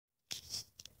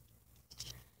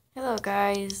Hello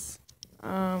guys.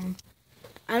 I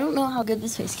don't know how good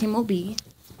this face cam will be.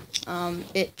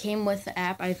 It came with the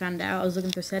app. I found out I was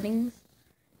looking for settings,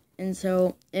 and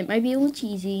so it might be a little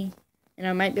cheesy, and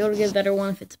I might be able to get a better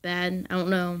one if it's bad. I don't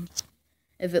know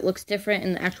if it looks different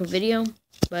in the actual video,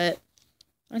 but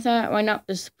I thought why not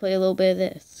just play a little bit of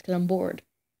this because I'm bored.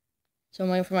 So I'm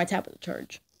waiting for my tablet to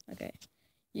charge. Okay,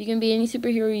 you can be any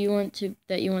superhero you want to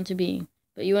be,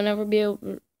 but you will never be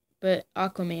able. But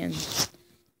Aquaman.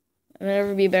 I'll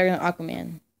never be better than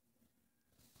Aquaman.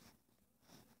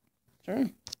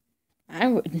 Sure. I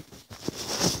would.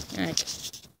 Like,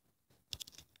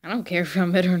 I don't care if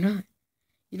I'm better or not.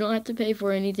 You don't have to pay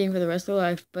for anything for the rest of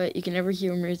life, but you can never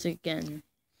hear music again.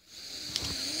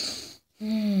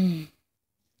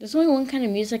 There's only one kind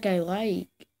of music I like.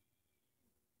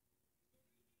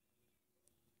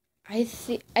 I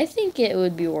think it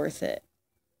would be worth it.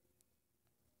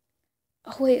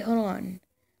 Oh wait, hold on.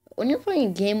 When you're playing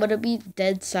a game, would it be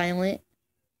dead silent?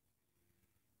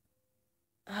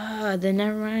 Then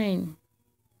never mind.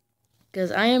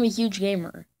 Because I am a huge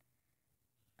gamer.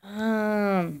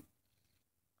 I'm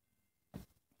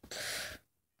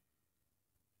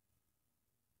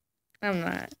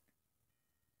not.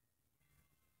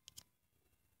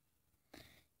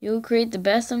 You'll create the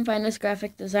best and finest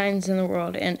graphic designs in the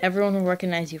world, and everyone will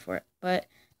recognize you for it. But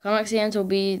Comic Sans will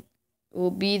be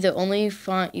the only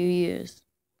font you use.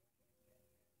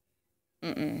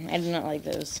 I do not like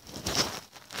those.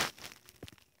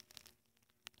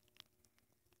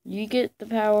 You get the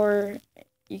powers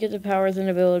and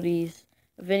abilities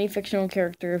of any fictional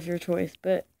character of your choice,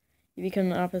 but you become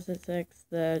the opposite sex.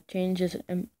 The change is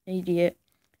immediate,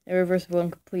 irreversible,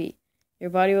 and complete.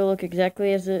 Your body will look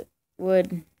exactly as it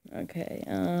would. Okay,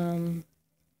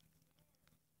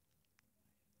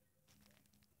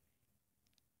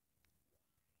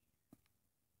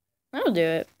 I'll do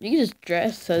it. You can just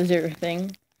dress as your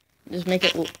thing. Just make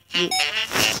it. No.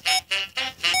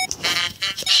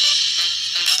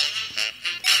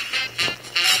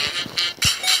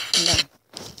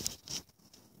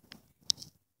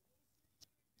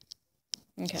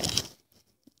 Okay.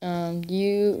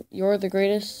 You're the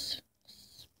greatest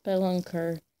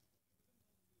spelunker.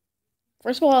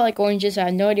 First of all, I like oranges. I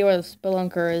have no idea what a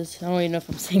spelunker is. I don't even know if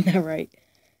I'm saying that right.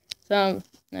 So,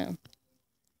 no.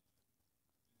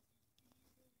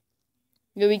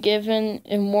 You'll be given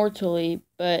immortally,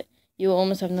 but you will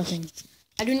almost have nothing.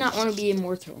 I do not want to be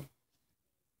immortal.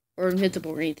 Or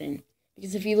invincible or anything.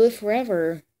 Because if you live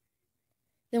forever,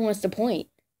 then what's the point?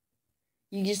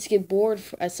 You just get bored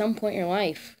at some point in your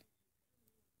life.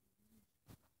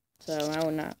 So, I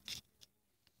would not.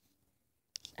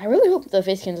 I really hope the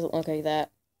face cam doesn't look like that.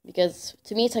 Because,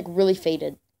 to me, it's, like, really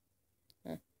faded.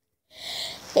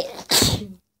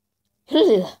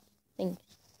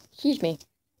 Excuse me.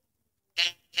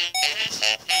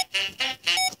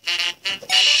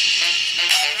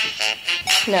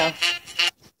 No.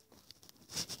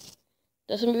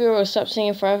 Justin Bieber will stop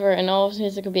singing forever and all of his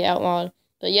music will be outlawed.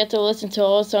 But you have to listen to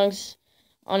all his songs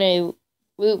on a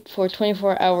loop for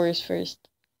 24 hours first.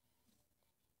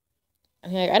 I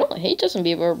mean, I don't hate Justin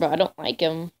Bieber, but I don't like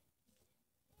him.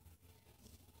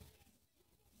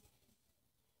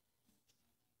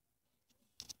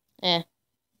 I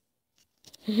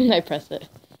pressed it.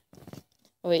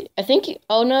 Oh, wait, I think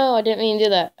oh no, I didn't mean to do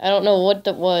that. I don't know what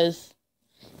that was.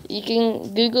 You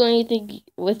can Google anything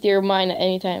with your mind at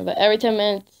any time, but every 10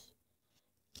 minutes.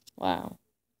 Wow.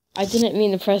 I didn't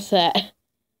mean to press that.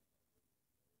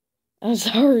 I'm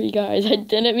sorry, guys. I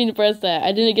didn't mean to press that.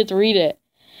 I didn't get to read it.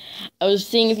 I was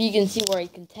seeing if you can see where I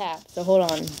can tap, so hold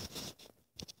on.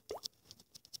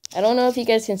 I don't know if you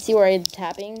guys can see where I'm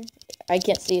tapping. I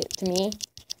can't see it to me,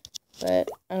 but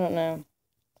I don't know.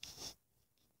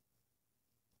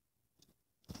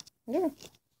 Yeah.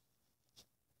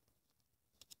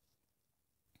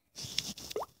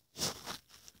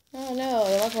 Oh no,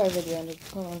 the last part video ended.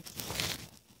 Hold on.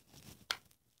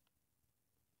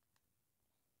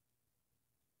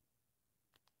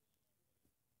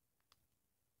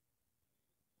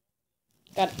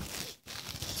 Got it.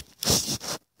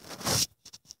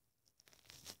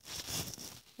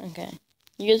 Okay.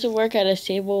 You get to work at a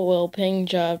stable, well-paying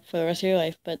job for the rest of your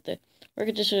life, but the work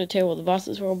is just at a table. The boss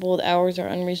is horrible, the hours are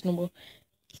unreasonable.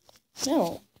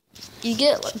 No. You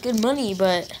get like, good money,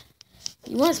 but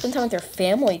you want to spend time with your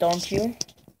family, don't you?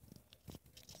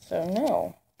 So,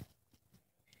 no.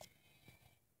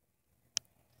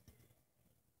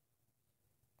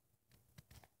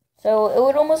 So, it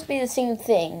would almost be the same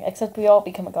thing, except we all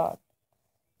become a god.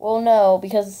 Well, no,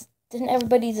 because then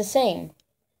everybody's the same.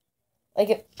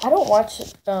 Like, I don't watch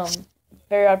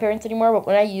Very Odd Parents anymore, but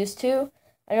when I used to,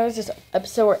 I know there's this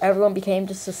episode where everyone became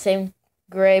just the same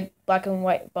gray, black and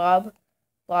white blob,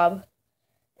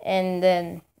 and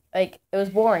then like it was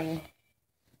boring.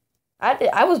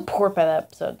 I was bored by that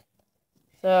episode.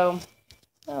 So,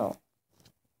 oh,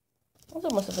 that was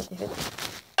almost a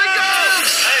 50-50. I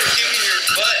am kicking your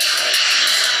butt.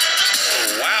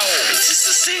 Oh, wow. Is this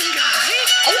the same guy?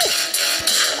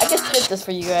 I can skip this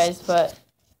for you guys, but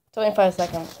it's only 5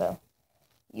 seconds, so.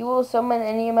 You will summon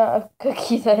any amount of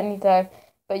cookies at any time,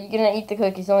 but you cannot eat the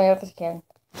cookies, only others can.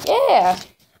 Yeah!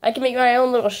 I can make my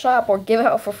own little shop or give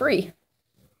out for free.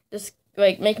 Just,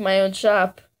 like, make my own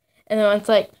shop. And then it's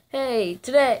like, hey,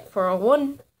 today, for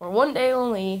one day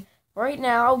only, right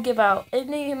now, I'll give out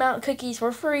any amount of cookies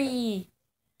for free.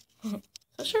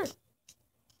 So sure.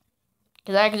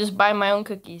 Because I can just buy my own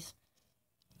cookies.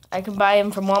 I can buy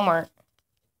them from Walmart.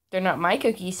 They're not my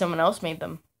cookies, someone else made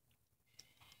them.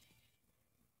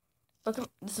 Look,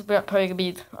 this is probably gonna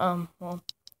be, well,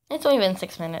 it's only been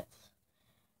 6 minutes.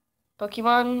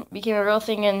 Pokemon became a real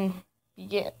thing and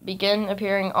began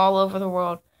appearing all over the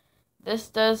world. This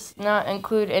does not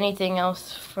include anything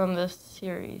else from this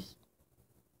series.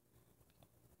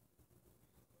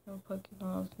 No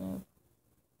Pokemon, no.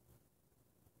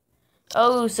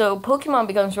 Oh, so Pokemon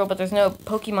becomes real, but there's no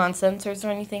Pokemon sensors or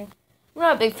anything. I'm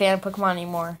not a big fan of Pokemon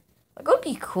anymore. Like, it would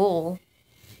be cool.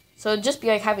 So it'd just be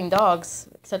like having dogs,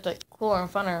 except like cooler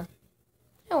and funner.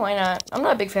 Yeah, why not? I'm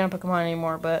not a big fan of Pokemon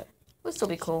anymore, but it would still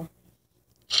be cool.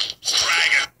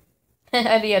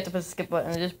 I think you have to press the skip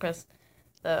button and just press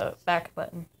the back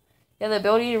button. Yeah, the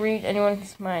ability to read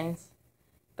anyone's minds.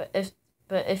 But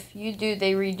if you do,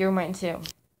 they read your mind too.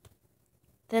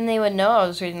 Then they would know I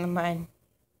was reading the mind.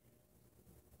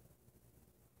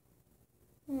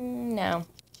 No.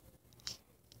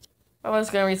 If I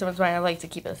was gonna read someone's mind, I'd like to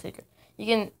keep it a secret. You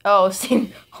can almost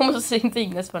the same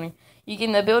thing. That's funny. You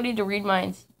can the ability to read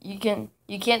minds. You can't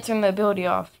turn the ability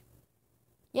off.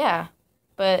 Yeah,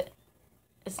 but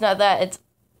it's not that. It's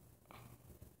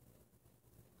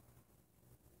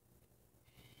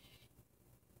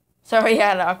sorry, I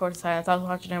had an awkward silence. I was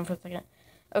watching him for a second.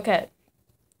 Okay.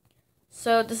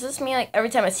 So does this mean like every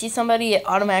time I see somebody, it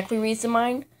automatically reads the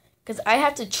mind? Because I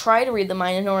have to try to read the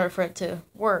mind in order for it to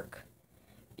work.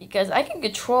 Because I can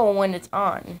control when it's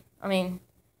on. I mean,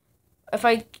 it's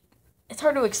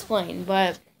hard to explain,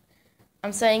 but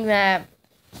I'm saying that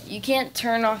you can't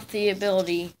turn off the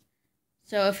ability.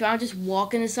 So if I just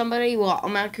walk into somebody, will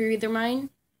automatically read their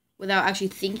mind without actually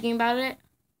thinking about it?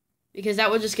 Because that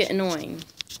would just get annoying.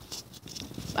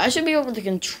 I should be able to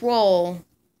control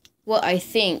what I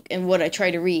think and what I try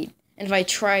to read. And if I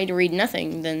try to read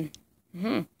nothing, then,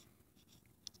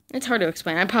 it's hard to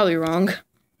explain. I'm probably wrong.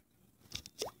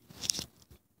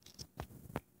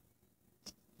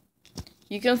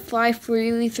 You can fly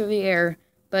freely through the air,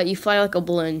 but you fly like a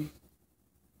balloon.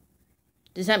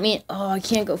 Does that mean, oh, I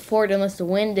can't go forward unless the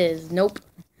wind is? Nope.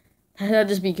 That'll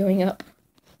just be going up.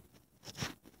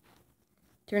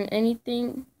 Turn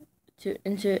anything into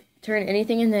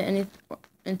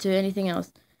anything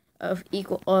else of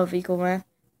equal mass.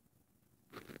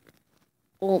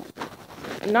 Well,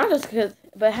 not just because,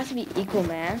 but it has to be equal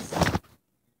mass.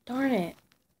 Darn it.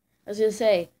 I was gonna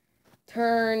say,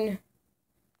 turn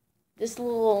this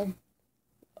little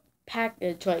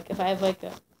package, like, if I have, like,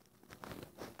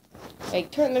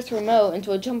 turn this remote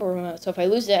into a jumper remote, so if I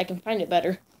lose it, I can find it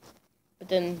better. But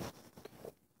then,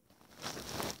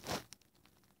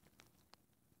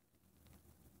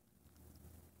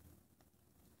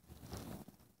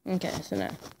 okay, so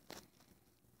now,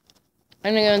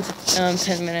 I'm gonna go into,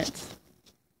 10 minutes.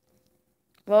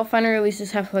 Well, final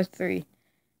releases Half-Life 3.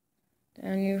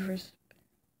 Down you first.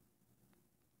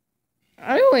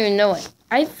 I don't even know it.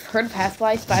 I've heard of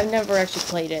Half-Life, but I've never actually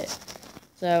played it.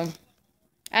 So,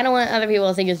 I don't want other people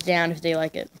to think it's down if they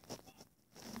like it.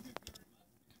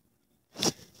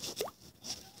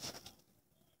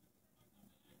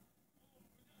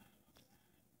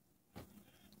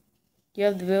 You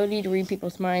have the ability to read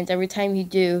people's minds. Every time you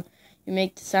do, you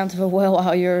make the sounds of a whale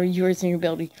while you're using your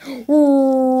ability.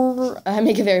 I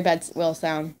make a very bad whale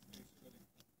sound.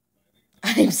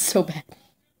 I'm so bad.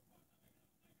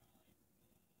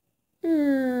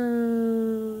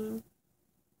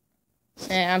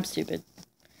 I'm stupid.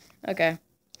 Okay.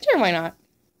 Sure, why not?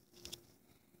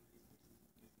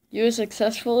 You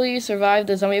successfully survived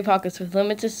the zombie apocalypse with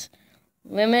limitless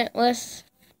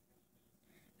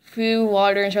food,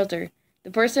 water, and shelter.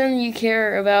 The person you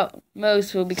care about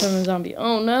most will become a zombie.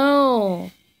 Oh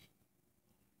no!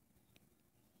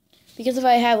 Because if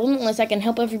I have limitless, I can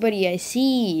help everybody I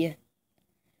see.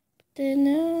 But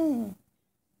no.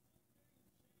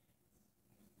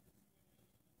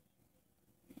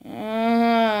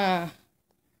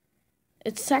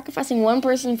 It's sacrificing one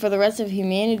person for the rest of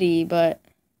humanity, but...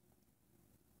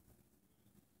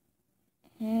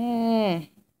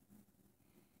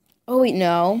 Oh, wait,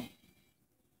 no.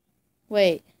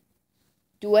 Wait.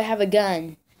 Do I have a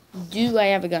gun? Do I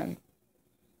have a gun?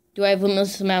 Do I have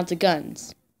limitless amounts of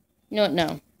guns? You know what?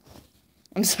 No.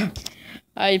 I'm sorry.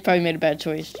 I probably made a bad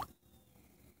choice.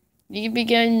 You can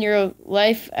begin your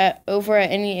life over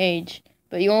at any age,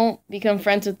 but you won't become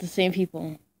friends with the same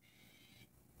people.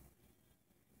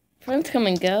 Friends come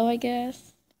and go, I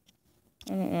guess.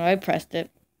 I don't know. I pressed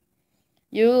it.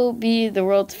 You'll be the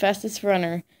world's fastest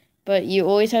runner, but you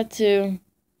always have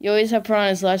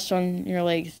piranhas latched on your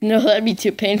legs. No, that'd be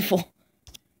too painful.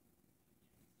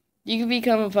 You can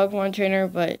become a Pokemon trainer,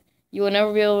 but you will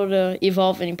never be able to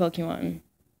evolve any Pokemon.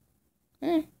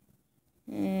 Why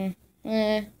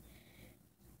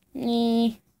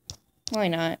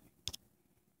not?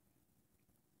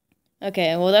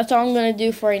 Okay, well, that's all I'm going to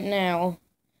do for right now.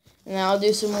 And I'll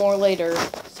do some more later.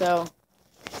 So,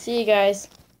 see you guys.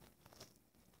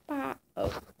 Bye.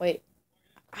 Oh, wait.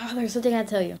 Oh, there's something I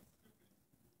tell you.